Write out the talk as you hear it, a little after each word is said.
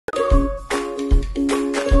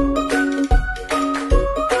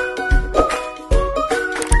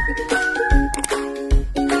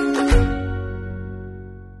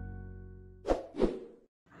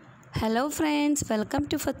Hello friends, welcome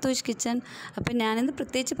to ഫത്തൂഷ് kitchen. അപ്പോൾ ഞാനിന്ന്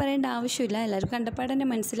പ്രത്യേകിച്ച് പറയേണ്ട ആവശ്യമില്ല, എല്ലാവർക്കും കണ്ടപ്പാട് തന്നെ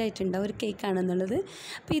മനസ്സിലായിട്ടുണ്ട് ഒരു കേക്കാണെന്നുള്ളത്.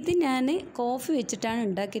 അപ്പോൾ ഇത് ഞാൻ കോഫി വെച്ചിട്ടാണ്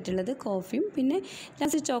ഉണ്ടാക്കിയിട്ടുള്ളത്. കോഫിയും പിന്നെ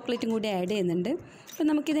ലാസ്റ്റ് ചോക്ലേറ്റും കൂടി ആഡ് ചെയ്യുന്നുണ്ട്. അപ്പോൾ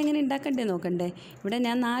നമുക്കിതെങ്ങനെ ഉണ്ടാക്കണ്ടേ നോക്കണ്ടേ. ഇവിടെ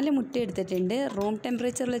ഞാൻ 4 മുട്ട എടുത്തിട്ടുണ്ട്. റൂം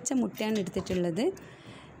ടെമ്പറേച്ചറിൽ വെച്ച മുട്ടയാണ് എടുത്തിട്ടുള്ളത്.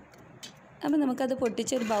 അപ്പോൾ നമുക്കത്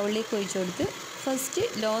പൊട്ടിച്ച് ഒരു ബൗളിലേക്ക് ഒഴിച്ചു കൊടുത്ത് ഫസ്റ്റ്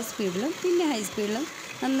ലോ സ്പീഡിലും പിന്നെ ഹൈ സ്പീഡിലും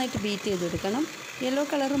നന്നായിട്ട് ബീറ്റ് ചെയ്ത് കൊടുക്കണം. യെല്ലോ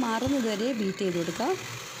കളർ മാറുന്നത് വരെ ബീറ്റ് ചെയ്ത് കൊടുക്കാം.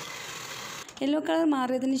 യെല്ലോ കളർ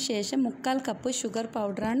മാറിയതിന് ശേഷം 1/4 കപ്പ് ഷുഗർ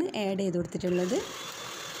പൗഡറാണ് ആഡ് ചെയ്ത് കൊടുത്തിട്ടുള്ളത്.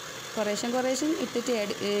 കുറേശ്ശെ ഇട്ടിട്ട്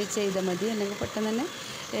ആഡ് ചെയ്താൽ മതി, അല്ലെങ്കിൽ പെട്ടെന്ന് തന്നെ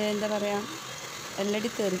എന്താ പറയുക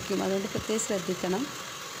എല്ലടി തെറിക്കും. അതുകൊണ്ട് പ്രത്യേകം ശ്രദ്ധിക്കണം.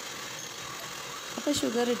 അപ്പോൾ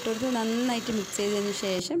ഷുഗർ ഇട്ട് കൊടുത്ത് നന്നായിട്ട് മിക്സ് ചെയ്തതിന്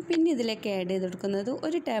ശേഷം പിന്നെ ഇതിലേക്ക് ആഡ് ചെയ്ത് കൊടുക്കുന്നത്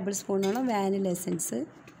 1 ടേബിൾ സ്പൂണോളം വാനില എസൻസ്.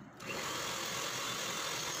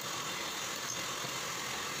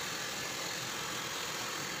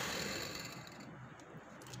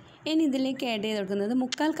 ഇനി ഇതിലേക്ക് ആഡ് ചെയ്ത് കൊടുക്കുന്നത്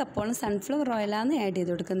 1/4 കപ്പോളം സൺഫ്ലവർ ഓയിലാണ് ആഡ്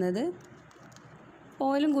ചെയ്ത് കൊടുക്കുന്നത്.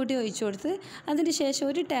 ഓയിലും കൂടി ഒഴിച്ചു കൊടുത്ത് അതിന് ശേഷം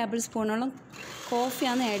 1 ടേബിൾ സ്പൂണോളം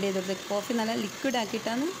കോഫിയാണ് ആഡ് ചെയ്ത് കൊടുത്തത്. കോഫി നല്ല ലിക്വിഡ്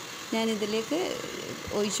ആക്കിയിട്ടാണ് ഞാൻ ഇതിലേക്ക്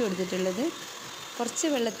ഒഴിച്ചു കൊടുത്തിട്ടുള്ളത്. കുറച്ച്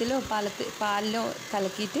വെള്ളത്തിലോ പാലിലോ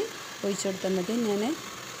കലക്കിയിട്ട് ഒഴിച്ചു കൊടുത്താൽ മതി. ഞാൻ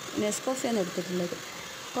നെസ്കോഫിയാണ് എടുത്തിട്ടുള്ളത്.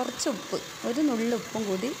 കുറച്ച് ഉപ്പ്, ഒരു നുള്ളു ഉപ്പും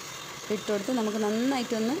കൂടി ഇട്ട് കൊടുത്ത് നമുക്ക്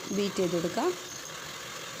നന്നായിട്ടൊന്ന് ബീറ്റ് ചെയ്ത് കൊടുക്കാം.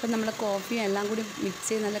 അപ്പം നമ്മൾ കോഫിയും എല്ലാം കൂടി മിക്സ്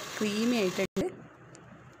ചെയ്ത് നല്ല ക്രീമി ആയിട്ടുണ്ട്.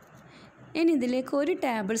 ഇനി ഇതിലേക്ക് 1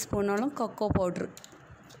 ടേബിൾ സ്പൂണോളം കൊക്കോ പൗഡർ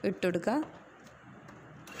ഇട്ട് കൊടുക്കുക.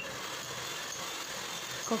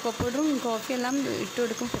 കൊക്കോ പൗഡറും കോഫിയെല്ലാം ഇട്ട്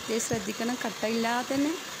കൊടുക്കും, പ്രത്യേകം ശ്രദ്ധിക്കണം. കട്ടയില്ലാതെ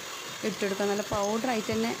തന്നെ ഇട്ട് കൊടുക്കുക. നല്ല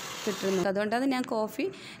പൗഡറായിട്ട് തന്നെ കിട്ടുന്നുണ്ട്. അതുകൊണ്ടാണ് ഞാൻ കോഫി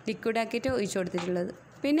ലിക്വിഡാക്കിയിട്ട് ഒഴിച്ചു കൊടുത്തിട്ടുള്ളത്.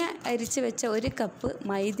 പിന്നെ അരിച്ച് വെച്ച 1 കപ്പ്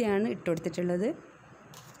മൈദയാണ് ഇട്ട് കൊടുത്തിട്ടുള്ളത്.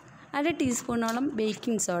 1/2 ടീസ്പൂണോളം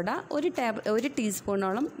ബേക്കിംഗ് സോഡ, 1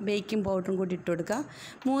 ടീസ്പൂണോളം ബേക്കിംഗ് പൗഡറും കൂടി ഇട്ട് കൊടുക്കുക.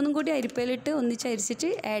 3 കൂടി അരിപ്പയിലിട്ട് ഒന്നിച്ച് അരിച്ചിട്ട്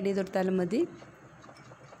ആഡ് ചെയ്ത് കൊടുത്താലും മതി.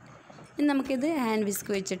 ഇനി നമുക്കിത് ഹാൻഡ്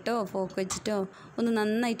വിസ്ക് വെച്ചിട്ടോ ഫോക്ക് വെച്ചിട്ടോ ഒന്ന്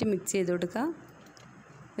നന്നായിട്ട് മിക്സ് ചെയ്ത് കൊടുക്കുക.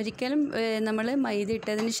 ഒരിക്കലും നമ്മൾ മൈദ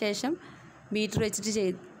ഇട്ടതിന് ശേഷം ബീറ്റർ വെച്ചിട്ട്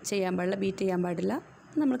ചെയ്യാൻ പാടില്ല, ബീറ്റ് ചെയ്യാൻ പാടില്ല.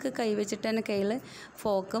 നമുക്ക് കൈ വെച്ചിട്ട് തന്നെ കയ്യിൽ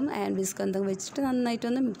ഫോക്കും ഹാൻഡ് വിസ്കും എന്തെങ്കിലും വെച്ചിട്ട്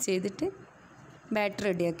നന്നായിട്ടൊന്ന് മിക്സ് ചെയ്തിട്ട് ബാറ്റർ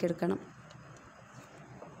റെഡിയാക്കി എടുക്കണം.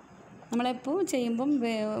 നമ്മളെപ്പോൾ ചെയ്യുമ്പം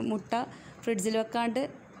മുട്ട ഫ്രിഡ്ജിൽ വെക്കാണ്ട്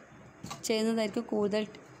ചെയ്യുന്നതായിരിക്കും കൂടുതൽ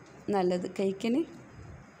നല്ലത് കേക്കിന്.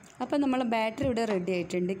 അപ്പോൾ നമ്മൾ ബാറ്റർ ഇവിടെ റെഡി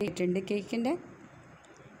ആയിട്ടുണ്ട് കേക്കിൻ്റെ.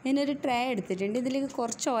 ഇതിനൊരു ട്രേ എടുത്തിട്ടുണ്ട്. ഇതിലേക്ക്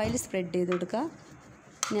കുറച്ച് ഓയിൽ സ്പ്രെഡ് ചെയ്ത് കൊടുക്കുക.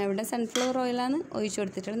 ഞാൻ ഇവിടെ സൺഫ്ലവർ ഓയിലാണ് ഒഴിച്ചു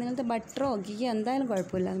കൊടുത്തിട്ടുള്ളത്. നിങ്ങൾക്ക് ബട്ടറോ ഗീയോ എന്തായാലും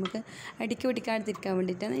കുഴപ്പമില്ല, നമുക്ക് അടിക്ക് പിടിക്കാതിരിക്കാൻ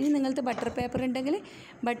വേണ്ടിയിട്ടാണ്. ഇനി നിങ്ങൾക്ക് ബട്ടർ പേപ്പർ ഉണ്ടെങ്കിൽ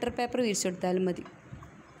ബട്ടർ പേപ്പർ വിരിച്ചു കൊടുത്താലും മതി.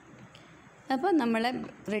 അപ്പോൾ നമ്മൾ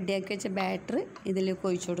റെഡിയാക്കി വെച്ച ബാറ്റർ ഇതിലേക്ക്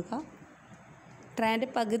ഒഴിച്ചു കൊടുക്കുക. ട്രേൻ്റെ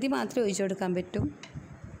പകുതി മാത്രമേ ഒഴിച്ചു കൊടുക്കാൻ പറ്റൂ,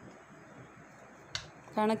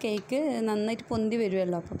 കാരണം കേക്ക് നന്നായിട്ട് പൊന്തി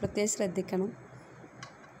വരുമല്ലോ. അപ്പോൾ പ്രത്യേകം ശ്രദ്ധിക്കണം.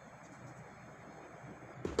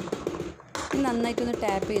 നന്നായിട്ടൊന്ന്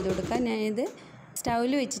ടാപ്പ് ചെയ്ത് കൊടുക്കുക. ഞാനിത്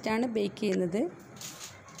സ്റ്റൗവിൽ വെച്ചിട്ടാണ് ബേക്ക് ചെയ്യുന്നത്.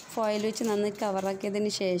 ഫോയിൽ വെച്ച് നന്നായി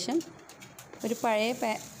കവറാക്കിയതിന് ശേഷം ഒരു പഴയ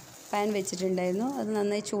പാൻ വെച്ചിട്ടുണ്ടായിരുന്നു. അത്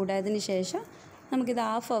നന്നായി ചൂടായതിന് ശേഷം നമുക്കിത്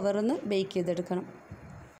 1/2 അവർ ഒന്ന് ബേക്ക് ചെയ്തെടുക്കണം.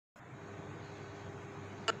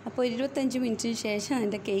 അപ്പോൾ 25 മിനിറ്റിന് ശേഷം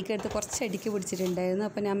അതിൻ്റെ കേക്ക് എടുത്ത് കുറച്ച് അടിക്ക് പിടിച്ചിട്ടുണ്ടായിരുന്നു.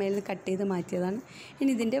 അപ്പോൾ ഞാൻ മേലിൽ കട്ട് ചെയ്ത് മാറ്റിയതാണ്. ഇനി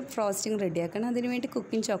ഇതിൻ്റെ ഫ്രോസ്റ്റിംഗ് റെഡിയാക്കണം. അതിനുവേണ്ടി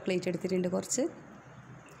കുക്കിംഗ് ചോക്ലേറ്റ് എടുത്തിട്ടുണ്ട് കുറച്ച്.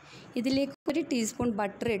 ഇതിലേക്ക് 1 ടീസ്പൂൺ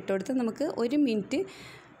ബട്ടർ ഇട്ട് കൊടുത്ത് നമുക്ക് 1 മിനിറ്റ്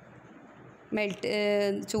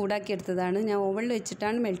ചൂടാക്കി എടുത്തതാണ്. ഞാൻ ഓവനിൽ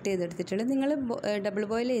വെച്ചിട്ടാണ് മെൽറ്റ് ചെയ്തെടുത്തിട്ടുള്ളത്. നിങ്ങൾ ഡബിൾ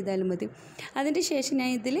ബോയിൽ ചെയ്താലും മതി. അതിൻ്റെ ശേഷം ഞാൻ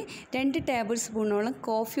ഇതിൽ 2 ടേബിൾ സ്പൂണോളം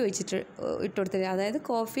കോഫി ഒഴിച്ചിട്ട് ഇട്ട് കൊടുത്തിട്ടുണ്ട്. അതായത്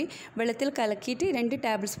കോഫി വെള്ളത്തിൽ കലക്കിയിട്ട് 2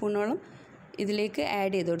 ടേബിൾ സ്പൂണോളം ഇതിലേക്ക്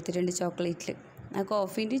ആഡ് ചെയ്ത് കൊടുത്തിട്ടുണ്ട് ചോക്ലേറ്റിൽ. ആ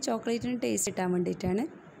കോഫീൻ്റെയും ചോക്ലേറ്റിനും ടേസ്റ്റ് കിട്ടാൻ വേണ്ടിയിട്ടാണ്.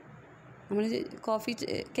 നമ്മൾ കോഫി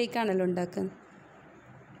കേക്കാണല്ലോ ഉണ്ടാക്കുന്നത്.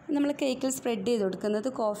 നമ്മൾ കേക്കിൽ സ്പ്രെഡ് ചെയ്ത് കൊടുക്കുന്നത്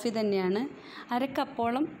കോഫി തന്നെയാണ്. 1/2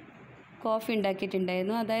 കപ്പോളം കോഫി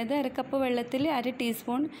ഉണ്ടാക്കിയിട്ടുണ്ടായിരുന്നു. അതായത് 1/2 കപ്പ് വെള്ളത്തിൽ 1/2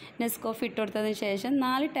 ടീസ്പൂൺ നെസ്കോഫി ഇട്ട് കൊടുത്തതിന് ശേഷം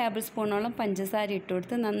 4 ടേബിൾ സ്പൂണോളം പഞ്ചസാര ഇട്ട്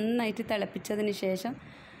കൊടുത്ത് നന്നായിട്ട് തിളപ്പിച്ചതിന് ശേഷം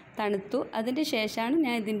തണുത്തു. അതിൻ്റെ ശേഷമാണ്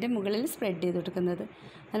ഞാൻ ഇതിൻ്റെ മുകളിൽ സ്പ്രെഡ് ചെയ്ത് കൊടുക്കുന്നത്.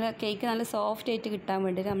 നല്ല കേക്ക് നല്ല സോഫ്റ്റ് ആയിട്ട് കിട്ടാൻ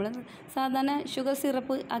വേണ്ടിയിട്ട് നമ്മൾ സാധാരണ ഷുഗർ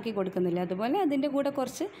സിറപ്പ് ആക്കി കൊടുക്കുന്നില്ല, അതുപോലെ അതിൻ്റെ കൂടെ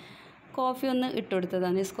കുറച്ച് കോഫി ഒന്ന് ഇട്ട്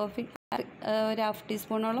കൊടുത്തതാണ്. നെസ്കോഫി 1/2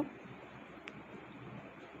 ടീസ്പൂണോളം.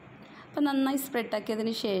 അപ്പോൾ നന്നായി സ്പ്രെഡ്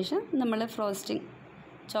ആക്കിയതിന് ശേഷം നമ്മൾ ഫ്രോസ്റ്റിംഗ്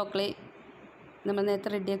ചോക്ലേറ്റ് നമ്മൾ നേരത്തെ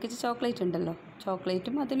റെഡിയാക്കി വെച്ച ചോക്ലേറ്റ് ഉണ്ടല്ലോ,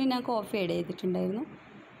 ചോക്ലേറ്റും അതിന് ഞാൻ കോഫി ആഡ് ചെയ്തിട്ടുണ്ടായിരുന്നു.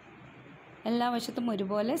 എല്ലാ വശത്തും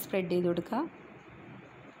ഒരുപോലെ സ്പ്രെഡ് ചെയ്ത് കൊടുക്കുക.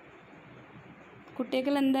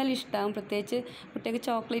 കുട്ടികൾക്ക് എന്തായാലും ഇഷ്ടമാകും, പ്രത്യേകിച്ച് കുട്ടികൾക്ക്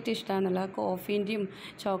ചോക്ലേറ്റ് ഇഷ്ടമാണല്ലോ. കോഫീൻ്റെയും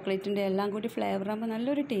ചോക്ലേറ്റിൻ്റെ എല്ലാം കൂടി ഫ്ലേവർ ആകുമ്പോൾ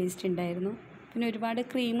നല്ലൊരു ടേസ്റ്റ് ഉണ്ടായിരുന്നു. പിന്നെ ഒരുപാട്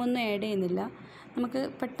ക്രീമൊന്നും ആഡ് ചെയ്യുന്നില്ല, നമുക്ക്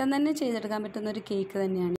പെട്ടെന്ന് തന്നെ ചെയ്തെടുക്കാൻ പറ്റുന്നൊരു കേക്ക്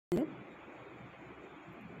തന്നെയാണ് ഇത്.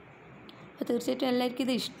 അപ്പോൾ തീർച്ചയായിട്ടും എല്ലാവർക്കും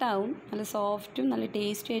ഇത് ഇഷ്ടമാവും. നല്ല സോഫ്റ്റും നല്ല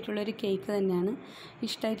ടേസ്റ്റി ആയിട്ടുള്ളൊരു കേക്ക് തന്നെയാണ്.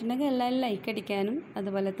 ഇഷ്ടമായിട്ടുണ്ടെങ്കിൽ എല്ലാവരും ലൈക്ക് അടിക്കാനും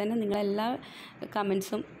അതുപോലെ തന്നെ നിങ്ങളെല്ലാ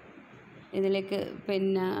കമൻസും ഇതിലേക്ക്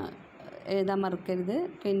പിന്നെ എഴുതാൻ മറക്കരുത്.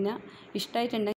 പിന്നെ ഇഷ്ടമായിട്ടുണ്ടെങ്കിൽ